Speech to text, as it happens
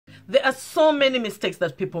There are so many mistakes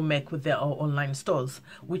that people make with their online stores,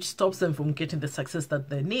 which stops them from getting the success that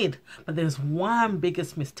they need. But there's one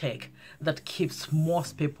biggest mistake that keeps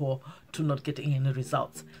most people to not getting any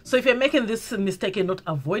results. So if you're making this mistake and not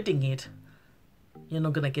avoiding it, you're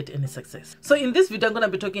not going to get any success. So in this video, I'm going to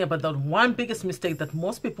be talking about the one biggest mistake that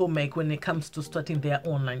most people make when it comes to starting their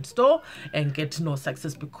online store and get no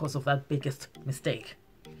success because of that biggest mistake.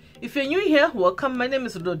 If you're new here, welcome. My name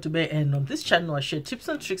is Rudo, and on this channel I share tips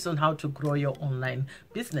and tricks on how to grow your online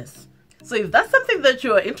business. So if that's something that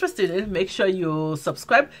you are interested in, make sure you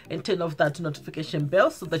subscribe and turn off that notification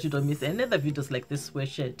bell so that you don't miss any other videos like this where I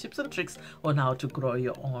share tips and tricks on how to grow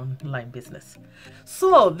your online business.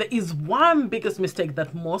 So there is one biggest mistake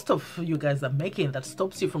that most of you guys are making that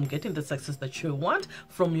stops you from getting the success that you want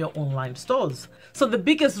from your online stores. So the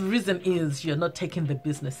biggest reason is you're not taking the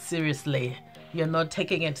business seriously. You're not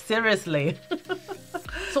taking it seriously.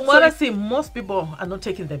 So what I see, most people are not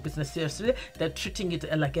taking their business seriously. They're treating it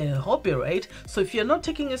like a hobby, right? So if you're not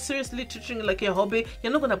taking it seriously, treating it like a hobby,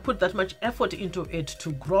 you're not going to put that much effort into it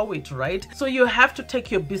to grow it, right? So you have to take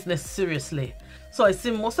your business seriously. So I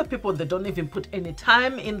see most of people, they don't even put any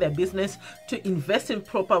time in their business to invest in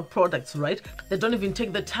proper products, right? They don't even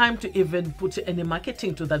take the time to even put any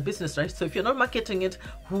marketing to that business, right? So if you're not marketing it,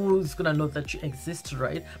 who's gonna know that you exist,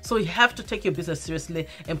 right? So you have to take your business seriously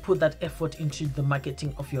and put that effort into the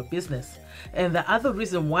marketing of your business. And the other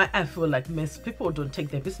reason why I feel like most people don't take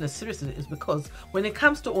their business seriously is because when it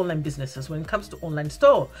comes to online businesses, when it comes to online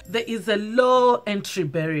store, there is a low entry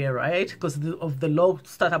barrier, right? Because of the low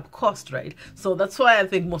startup cost, right? So that's why I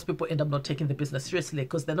think most people end up not taking the business seriously,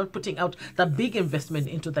 because they're not putting out that big investment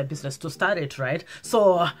into their business to start it, right?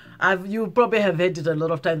 So you probably have heard it a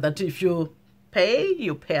lot of times that if you pay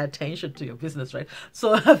attention to your business, right?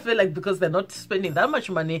 So I feel like because they're not spending that much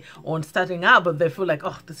money on starting up, but they feel like,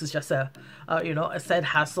 oh, this is just a side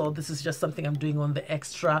hustle. This is just something I'm doing on the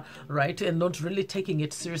extra, right? And not really taking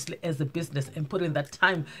it seriously as a business and putting that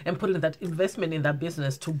time and putting that investment in that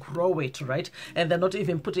business to grow it, right? And they're not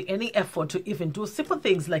even putting any effort to even do simple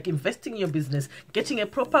things like investing in your business, getting a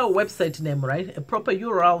proper website name, right? A proper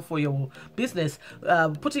URL for your business,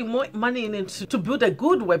 putting more money in it to build a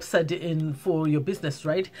good website for your business,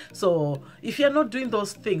 right? So if you're not doing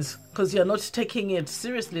those things because you're not taking it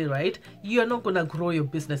seriously, right, you're not gonna grow your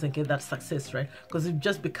business and get that success, right? Because it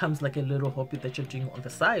just becomes like a little hobby that you're doing on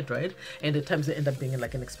the side, right? And at times they end up being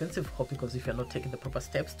like an expensive hobby, because if you're not taking the proper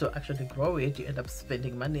steps to actually grow it, you end up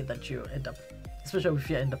spending money that you end up, especially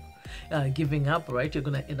if you end up giving up, right, you're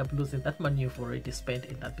gonna end up losing that money you've already spent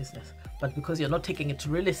in that business. But because you're not taking it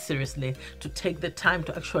really seriously to take the time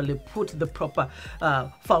to actually put the proper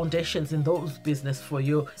foundations in those business for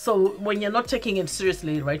you. So when you're not taking it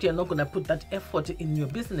seriously, right, you're not gonna put that effort in your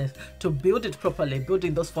business to build it properly,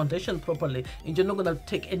 building those foundations properly, and you're not gonna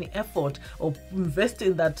take any effort or invest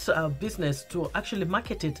in that business to actually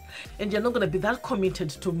market it, and you're not gonna be that committed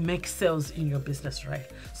to make sales in your business, right?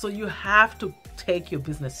 So you have to take your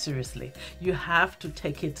business seriously. You have to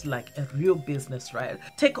take it like a real business, right?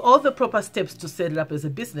 Take all the proper steps to set it up as a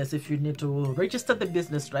business. If you need to register the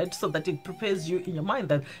business, right, so that it prepares you in your mind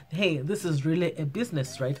that, hey, this is really a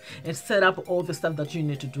business, right? And set up all the stuff that you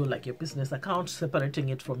need to do, like your business account, separating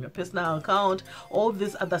it from your personal account, all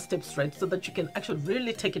these other steps, right, so that you can actually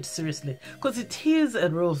really take it seriously, because it is a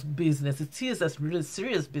real business. It is a really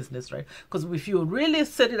serious business, right? Because if you really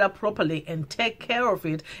set it up properly and take care of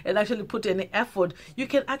it and actually put any effort, you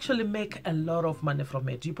can actually make a lot of money from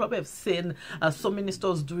it. You probably have seen so many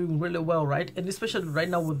stores doing really well, right? And especially right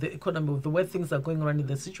now with the economy, with the way things are going around in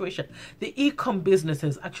the situation, the e-com business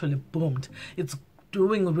has actually boomed. It's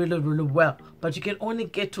doing really, really well, but you can only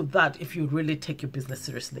get to that if you really take your business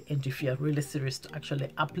seriously, and if you're really serious to actually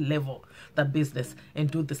up level that business and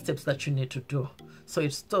do the steps that you need to do. So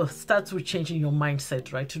it starts with changing your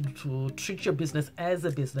mindset, right, to treat your business as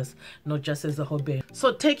a business, not just as a hobby.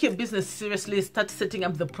 So take your business seriously. Start setting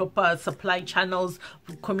up the proper supply channels,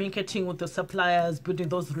 communicating with the suppliers, building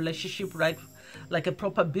those relationships, right, like a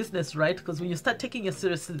proper business, right? Because when you start taking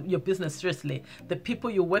your business seriously, the people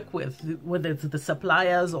you work with, whether it's the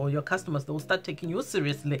suppliers or your customers, they will start taking you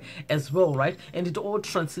seriously as well, right? And it all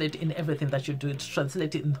translates in everything that you do. It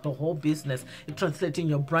translates in the whole business. It translates in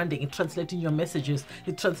your branding. It translates in your messages.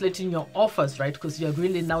 It translates in your offers, right? Because you're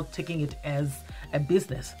really now taking it as a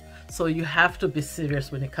business. So you have to be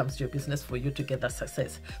serious when it comes to your business for you to get that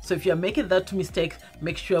success. So if you're making that mistake,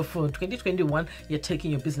 make sure for 2021 you're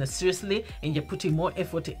taking your business seriously and you're putting more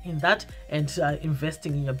effort in that, and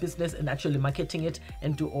investing in your business and actually marketing it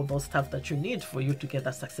and do all those stuff that you need for you to get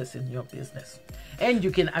that success in your business. And you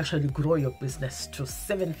can actually grow your business to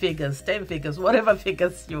 7 figures, 10 figures, whatever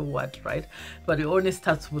figures you want, right? But it only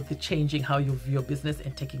starts with the changing how you view your business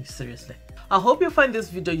and taking it seriously. I hope you find this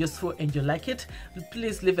video useful and you like it.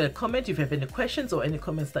 Please leave a comment. If you have any questions or any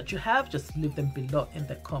comments that you have, just leave them below in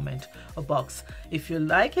the comment box. If you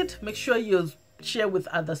like it, make sure you share with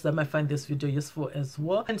others that might find this video useful as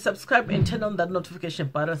well, and subscribe and turn on that notification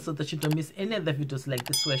button so that you don't miss any of the videos like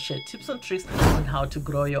this where I share tips and tricks on how to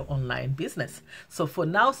grow your online business. So for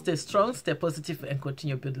now, stay strong, stay positive, and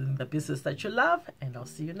continue building the business that you love, and I'll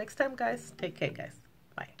see you next time, guys. Take care, guys.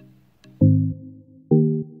 Bye.